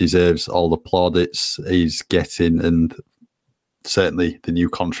certainly deserves all the plaudits he's getting, and certainly the new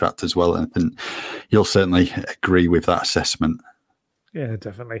contract as well. And I think you'll certainly agree with that assessment. Yeah,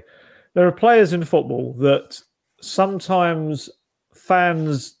 definitely. There are players in football that sometimes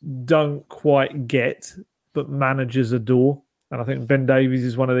fans don't quite get, but managers adore. And I think Ben Davies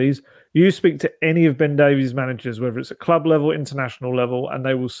is one of these. You speak to any of Ben Davies' managers, whether it's at club level, international level, and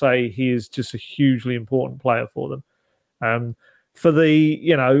they will say he is just a hugely important player for them. For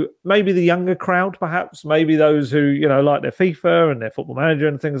the, maybe the younger crowd, perhaps, maybe those who, like their FIFA and their Football Manager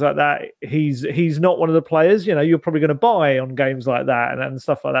and things like that, he's not one of the players, you're probably going to buy on games like that and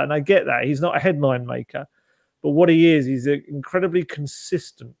stuff like that. And I get that. He's not a headline maker. But what he is, he's an incredibly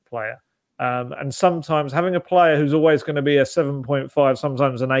consistent player. And sometimes having a player who's always going to be a 7.5,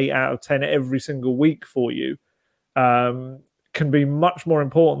 sometimes an 8 out of 10 every single week for you can be much more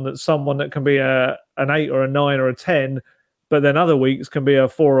important than someone that can be an 8 or a 9 or a 10, but then other weeks can be a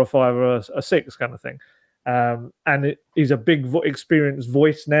 4 or 5 or a 6 kind of thing. And he's a big experienced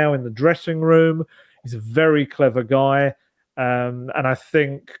voice now in the dressing room. He's a very clever guy. And I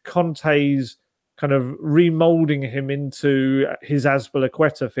think Conte's kind of remolding him into his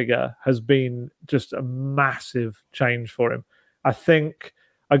Azpilicueta figure has been just a massive change for him. I think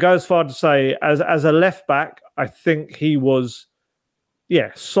I go as far to say, as a left back, I think he was,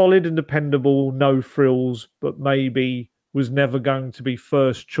 solid and dependable, no frills, but maybe was never going to be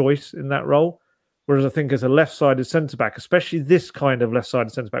first choice in that role. Whereas I think as a left-sided centre-back, especially this kind of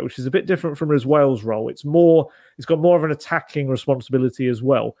left-sided centre-back, which is a bit different from his Wales role, it's got more of an attacking responsibility as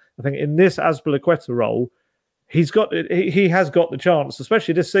well. I think in this Azpilicueta role, he has got the chance,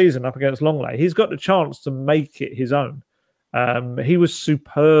 especially this season up against Longley, he's got the chance to make it his own. He was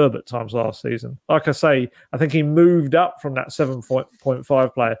superb at times last season. Like I say, I think he moved up from that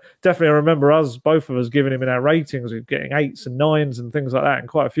 7.5 player. Definitely, I remember both of us giving him in our ratings, getting 8s and 9s and things like that in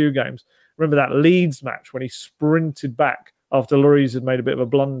quite a few games. Remember that Leeds match when he sprinted back after Lloris had made a bit of a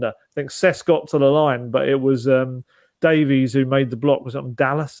blunder. I think Cesc got to the line, but it was Davies who made the block. Was it on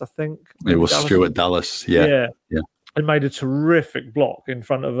Dallas, I think? It was Stuart Dallas, yeah. And made a terrific block in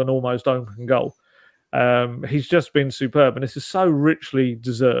front of an almost open goal. He's just been superb, and this is so richly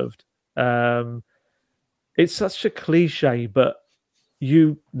deserved. It's such a cliche, but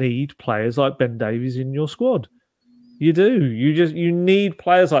you need players like Ben Davies in your squad. You do. You need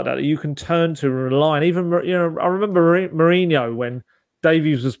players like that you can turn to and rely on. Even, I remember Mourinho when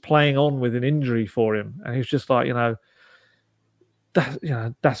Davies was playing on with an injury for him, and he was just like,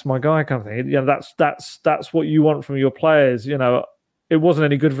 that's my guy kind of thing. That's what you want from your players. It wasn't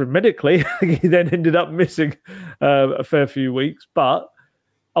any good for him medically. He then ended up missing a fair few weeks, but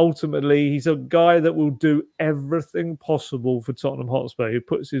ultimately, he's a guy that will do everything possible for Tottenham Hotspur. He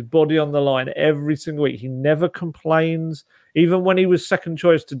puts his body on the line every single week. He never complains. Even when he was second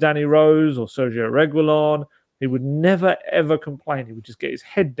choice to Danny Rose or Sergio Reguilon, he would never, ever complain. He would just get his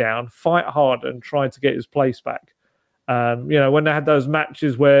head down, fight hard, and try to get his place back. When they had those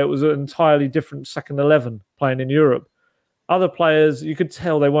matches where it was an entirely different second 11 playing in Europe, other players, you could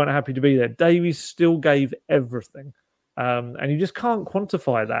tell they weren't happy to be there. Davies still gave everything. And you just can't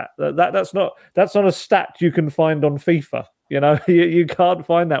quantify that. That's not a stat you can find on FIFA. You can't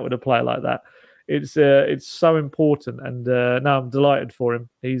find that with a player like that. It's so important, and now I'm delighted for him.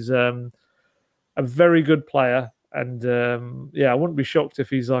 He's a very good player, And I wouldn't be shocked if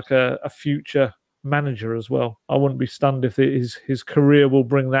he's like a future manager as well. I wouldn't be stunned if his career will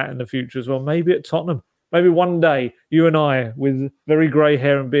bring that in the future as well. Maybe at Tottenham. Maybe one day you and I, with very grey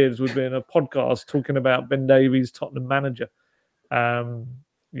hair and beards, would be in a podcast talking about Ben Davies, Tottenham manager.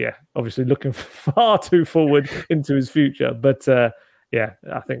 Obviously looking far too forward into his future. But I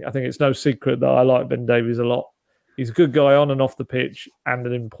think it's no secret that I like Ben Davies a lot. He's a good guy on and off the pitch and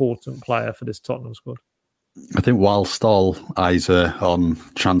an important player for this Tottenham squad. I think whilst all eyes are on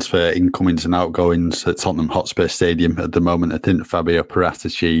transfer incomings and outgoings at Tottenham Hotspur Stadium at the moment, I think Fabio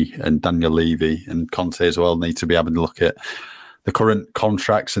Paratici and Daniel Levy and Conte as well need to be having a look at the current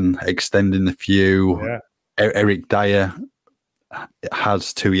contracts and extending a few. Yeah. Eric Dyer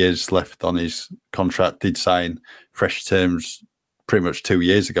has 2 years left on his contract, did sign fresh terms pretty much 2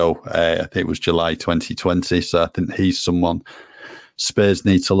 years ago. I think it was July 2020. So I think he's someone Spurs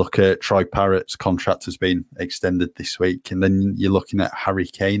need to look at. Troy Parrott's contract has been extended this week. And then you're looking at Harry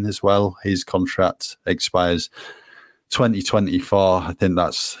Kane as well. His contract expires 2024. I think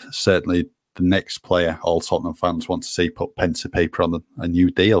that's certainly the next player all Tottenham fans want to see put pen to paper on a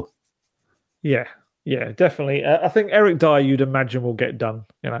new deal. Yeah, definitely. I think Eric Dyer, you'd imagine, will get done.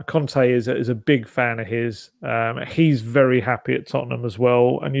 Conte is a big fan of his. He's very happy at Tottenham as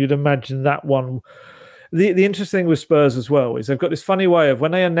well. And you'd imagine that one... The interesting thing with Spurs as well is they've got this funny way of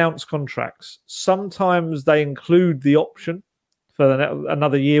when they announce contracts, sometimes they include the option for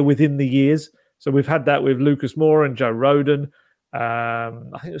another year within the years. So we've had that with Lucas Moura and Joe Rodon.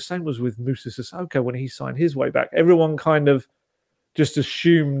 I think the same was with Moussa Sissoko when he signed his way back. Everyone kind of just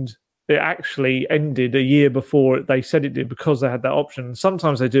assumed it actually ended a year before they said it did because they had that option.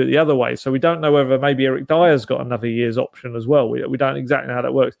 Sometimes they do it the other way. So we don't know whether maybe Eric Dyer's got another year's option as well. We don't exactly know how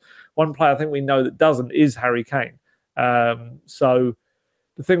that works. One player I think we know that doesn't is Harry Kane. So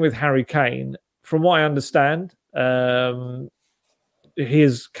the thing with Harry Kane, from what I understand,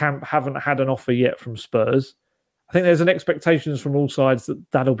 his camp haven't had an offer yet from Spurs. I think there's an expectations from all sides that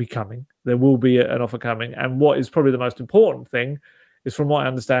that'll be coming. There will be an offer coming. And what is probably the most important thing is, from what I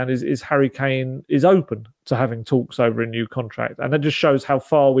understand, is Harry Kane is open to having talks over a new contract. And that just shows how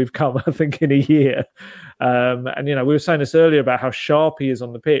far we've come, I think, in a year. We were saying this earlier about how sharp he is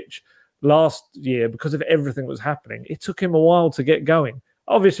on the pitch. Last year, because of everything that was happening, it took him a while to get going.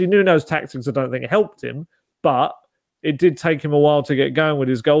 Obviously, Nuno's tactics, I don't think, helped him, but it did take him a while to get going with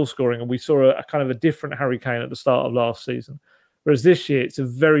his goal scoring. And we saw a kind of a different Harry Kane at the start of last season. Whereas this year, it's a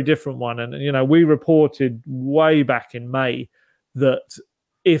very different one. And, we reported way back in May that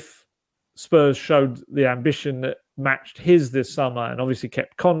if Spurs showed the ambition that matched his this summer and obviously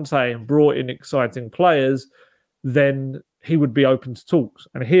kept Conte and brought in exciting players, then he would be open to talks.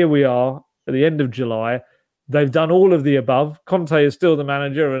 And here we are at the end of July. They've done all of the above. Conte is still the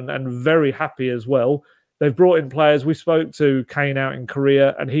manager and very happy as well. They've brought in players. We spoke to Kane out in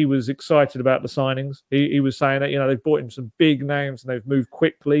Korea and he was excited about the signings. He was saying that, they've brought in some big names and they've moved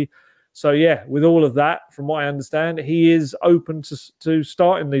quickly. So, with all of that, from what I understand, he is open to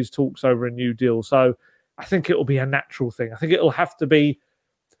starting these talks over a new deal. So I think it will be a natural thing. I think it will have to be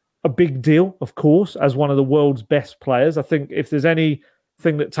a big deal, of course, as one of the world's best players. I think if there's anything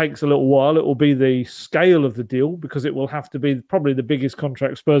that takes a little while, it will be the scale of the deal, because it will have to be probably the biggest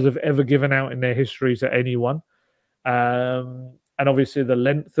contract Spurs have ever given out in their history to anyone. And obviously the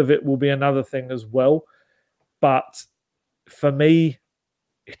length of it will be another thing as well. But for me,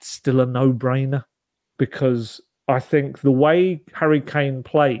 it's still a no-brainer, because I think the way Harry Kane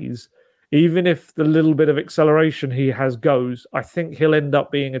plays, even if the little bit of acceleration he has goes, I think he'll end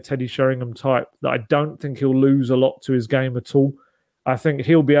up being a Teddy Sheringham type that I don't think he'll lose a lot to his game at all. I think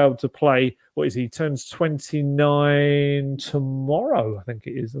he'll be able to play, he turns 29 tomorrow, I think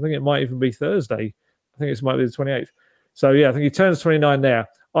it is. I think it might even be Thursday. I think it might be the 28th. So, I think he turns 29 there.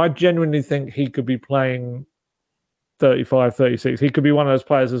 I genuinely think he could be playing 35, 36. He could be one of those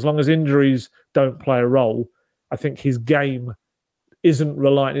players, as long as injuries don't play a role. I think his game isn't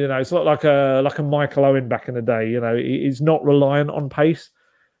reliant. It's not like a Michael Owen back in the day. He's not reliant on pace.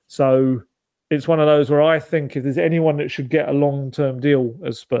 So it's one of those where I think if there's anyone that should get a long-term deal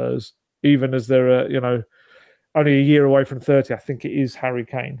as Spurs, even as they're only a year away from 30, I think it is Harry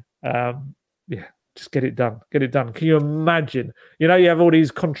Kane. Just get it done. Get it done. Can you imagine? You have all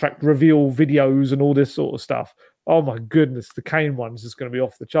these contract reveal videos and all this sort of stuff. Oh my goodness, the Kane one's just going to be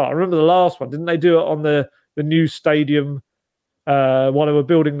off the chart. I remember the last one. Didn't they do it on the new stadium? While they were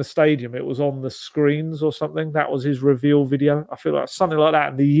building the stadium, it was on the screens or something. That was his reveal video. I feel like something like that.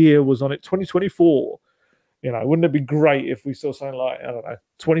 And the year was on it, 2024. Wouldn't it be great if we saw something like, I don't know,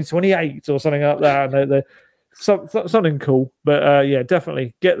 2028 or something like that? And something cool. But yeah,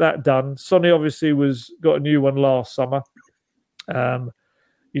 definitely get that done. Sonny obviously got a new one last summer.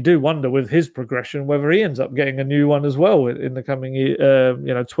 You do wonder with his progression whether he ends up getting a new one as well in the coming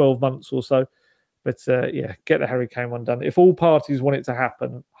 12 months or so. But yeah, get the Harry Kane one done. If all parties want it to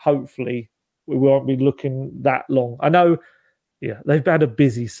happen, hopefully we won't be looking that long. I know, yeah, they've had a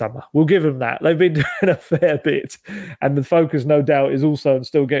busy summer. We'll give them that. They've been doing a fair bit. And the focus, no doubt, is also on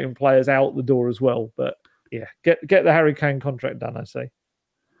still getting players out the door as well. But yeah, get the Harry Kane contract done, I say.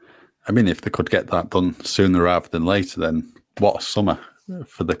 I mean, if they could get that done sooner rather than later, then what a summer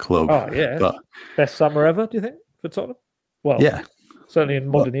for the club. Oh, yeah. But best summer ever, do you think, for Tottenham? Well, yeah, certainly in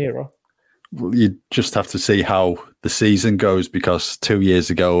modern era. You just have to see how the season goes, because 2 years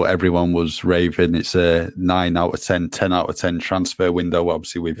ago, everyone was raving it's a 9 out of 10, 10 out of 10 transfer window,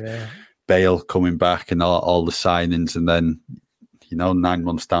 obviously with Bale coming back and all the signings. And then, 9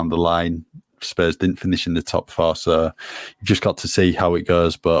 months down the line, Spurs didn't finish in the top 4. So you've just got to see how it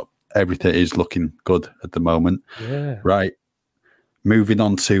goes. But everything is looking good at the moment. Yeah. Right. Moving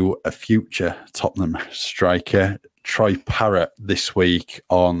on to a future Tottenham striker, Troy Parrott. This week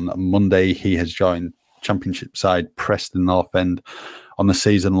on Monday, he has joined Championship side Preston North End on a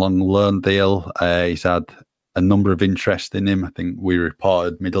season-long loan deal. He's had a number of interest in him. I think we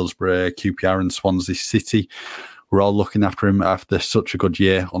reported Middlesbrough, QPR and Swansea City. We're all looking after him after such a good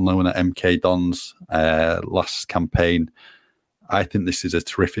year on loan at MK Dons last campaign. I think this is a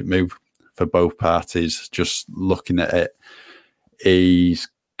terrific move for both parties. Just looking at it, he's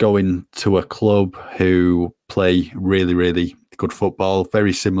going to a club who play really, really good football,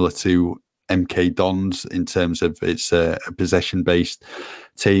 very similar to MK Dons in terms of it's a possession-based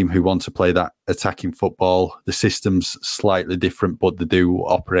team who want to play that attacking football. The system's slightly different, but they do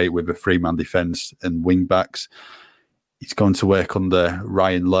operate with a 3-man defence and wing-backs. He's going to work under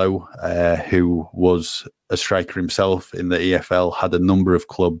Ryan Lowe, who was a striker himself in the EFL, had a number of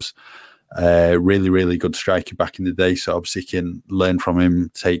clubs. Really, really good striker back in the day. So obviously you can learn from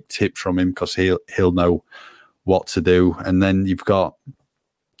him, take tips from him, because he'll know what to do. And then you've got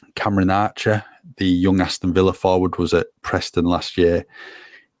Cameron Archer, the young Aston Villa forward, was at Preston last year.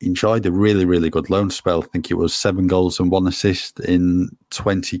 Enjoyed a really, really good loan spell. I think it was 7 goals and 1 assist in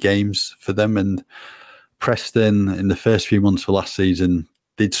 20 games for them. And Preston, in the first few months of last season,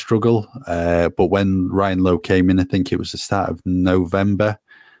 did struggle. But when Ryan Lowe came in, I think it was the start of November,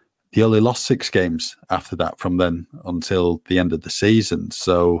 they only lost 6 games after that from then until the end of the season.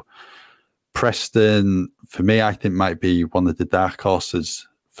 So Preston, for me, I think might be one of the dark horses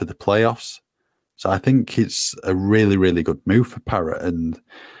for the playoffs. So I think it's a really, really good move for Parrott. And,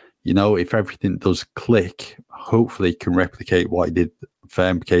 if everything does click, hopefully he can replicate what he did for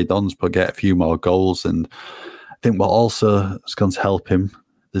MK Dons, but get a few more goals. And I think what also is going to help him,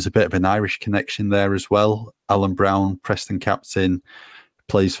 there's a bit of an Irish connection there as well. Alan Brown, Preston captain,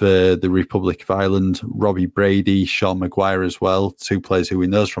 plays for the Republic of Ireland. Robbie Brady, Sean Maguire as well, 2 players who he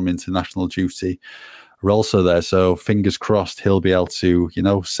knows from international duty, are also there. So fingers crossed he'll be able to,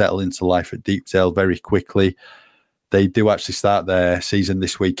 settle into life at Deepdale very quickly. They do actually start their season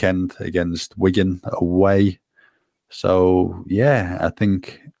this weekend against Wigan away. So, yeah, I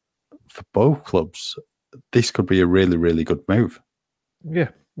think for both clubs, this could be a really, really good move. Yeah,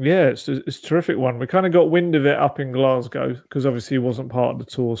 it's a terrific one. We kind of got wind of it up in Glasgow because obviously he wasn't part of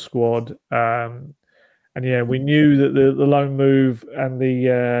the tour squad. And yeah, we knew that the loan move and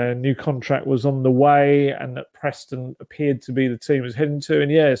the new contract was on the way, and that Preston appeared to be the team he was heading to.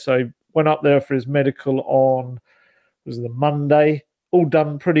 And yeah, so went up there for his medical on, was the Monday, all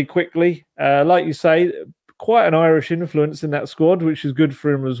done pretty quickly. Like you say, quite an Irish influence in that squad, which is good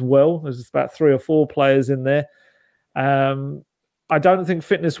for him as well. There's about 3 or 4 players in there. I don't think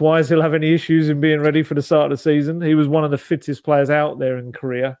fitness-wise he'll have any issues in being ready for the start of the season. He was one of the fittest players out there in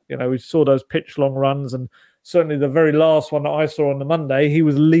Korea. We saw those pitch-long runs, and certainly the very last one that I saw on the Monday, he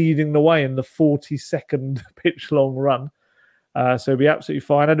was leading the way in the 40-second pitch-long run. So he'll be absolutely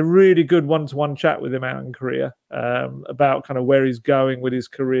fine. I had a really good one-to-one chat with him out in Korea about kind of where he's going with his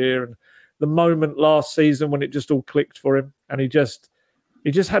career and the moment last season when it just all clicked for him. And he just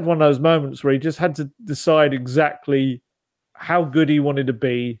had one of those moments where he just had to decide exactly how good he wanted to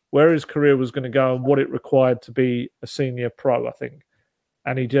be, where his career was going to go, and what it required to be a senior pro, I think.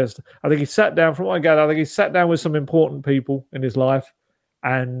 And I think he sat down, from what I gather, I think he sat down with some important people in his life,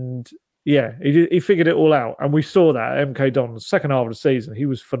 and yeah, he figured it all out. And we saw that at MK Dons, second half of the season. He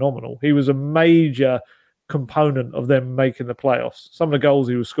was phenomenal. He was a major component of them making the playoffs. Some of the goals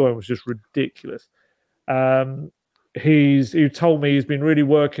he was scoring was just ridiculous. He told me he's been really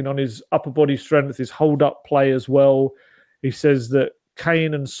working on his upper body strength, his hold-up play as well. He says that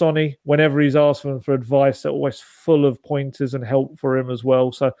Kane and Sonny, whenever he's asked them for advice, they're always full of pointers and help for him as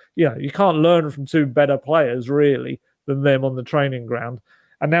well. So, you can't learn from two better players, really, than them on the training ground.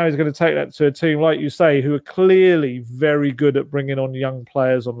 And now he's going to take that to a team, like you say, who are clearly very good at bringing on young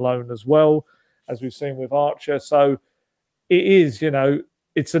players on loan as well, as we've seen with Archer. So it is,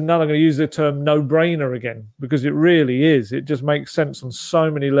 it's another, I'm going to use the term no-brainer again, because it really is. It just makes sense on so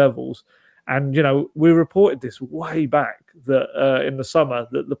many levels. And, we reported this way back that in the summer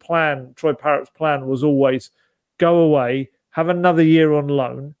that the plan, Troy Parrott's plan, was always go away, have another year on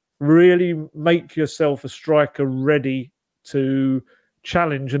loan, really make yourself a striker ready to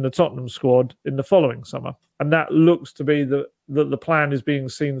challenge in the Tottenham squad in the following summer. And that looks to be the plan is being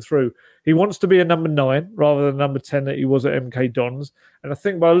seen through. He wants to be a number 9 rather than number 10 that he was at MK Dons. And I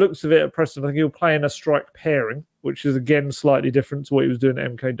think by the looks of it at Preston, I think he'll play in a strike pairing, which is again slightly different to what he was doing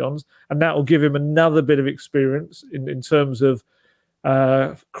at MK Dons. And that will give him another bit of experience in terms of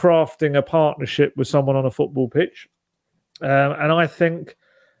crafting a partnership with someone on a football pitch. And I think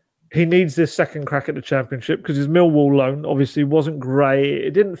he needs this second crack at the Championship because his Millwall loan obviously wasn't great.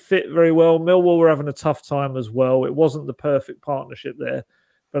 It didn't fit very well. Millwall were having a tough time as well. It wasn't the perfect partnership there.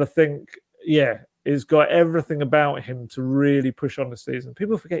 But I think, he's got everything about him to really push on the season.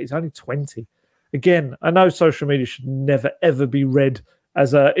 People forget he's only 20. Again, I know social media should never, ever be read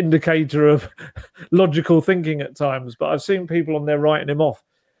as an indicator of logical thinking at times, but I've seen people on there writing him off.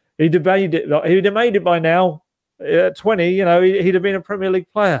 He'd have made it by now. At 20, he'd have been a Premier League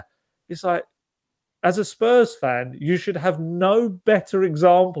player. It's like, as a Spurs fan, you should have no better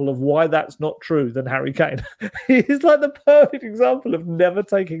example of why that's not true than Harry Kane. He's like the perfect example of never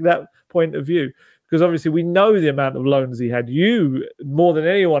taking that point of view. Because obviously we know the amount of loans he had. You, more than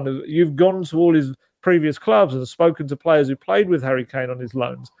anyone, you've gone to all his previous clubs and spoken to players who played with Harry Kane on his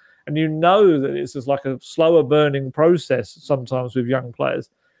loans. And you know that it's just like a slower burning process sometimes with young players.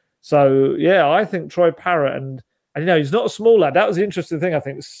 So, I think Troy Parrott, and he's not a small lad. That was the interesting thing, I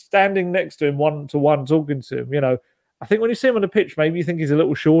think, standing next to him one-to-one, talking to him. I think when you see him on the pitch, maybe you think he's a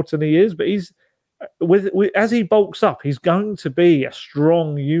little shorter than he is, but he's, as he bulks up, he's going to be a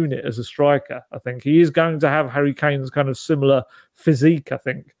strong unit as a striker. I think he is going to have Harry Kane's kind of similar physique, I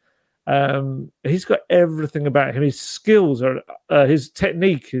think. He's got everything about him. His skills his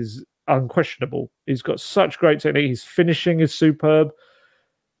technique is unquestionable. He's got such great technique. His finishing is superb.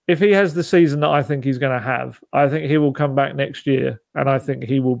 If he has the season that I think he's going to have, I think he will come back next year, and I think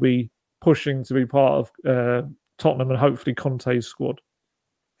he will be pushing to be part of Tottenham and hopefully Conte's squad.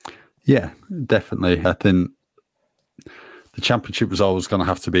 Yeah, definitely. I think the Championship was always going to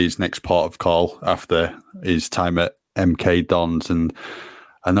have to be his next port of call after his time at MK Dons, and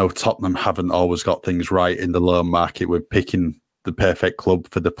I know Tottenham haven't always got things right in the loan market with picking the perfect club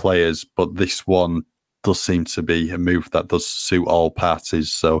for the players, but this one does seem to be a move that does suit all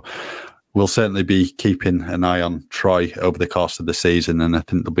parties. So we'll certainly be keeping an eye on Troy over the course of the season, and I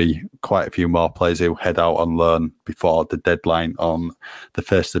think there'll be quite a few more players who head out on loan before the deadline on the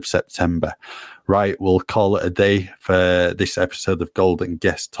 1st of September. Right, we'll call it a day for this episode of Golden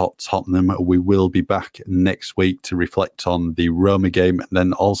Guest Talk Tottenham. We will be back next week to reflect on the Roma game and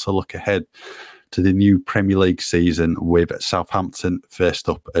then also look ahead to the new Premier League season with Southampton first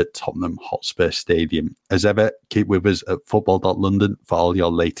up at Tottenham Hotspur Stadium. As ever, keep with us at football.london for all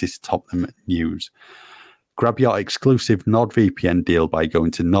your latest Tottenham news. Grab your exclusive NordVPN deal by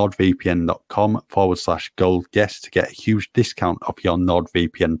going to nordvpn.com/goldguest to get a huge discount off your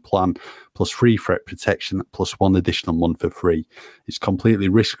NordVPN plan, plus free threat protection, plus 1 additional month for free. It's completely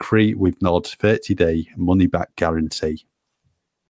risk-free with Nord's 30-day money-back guarantee.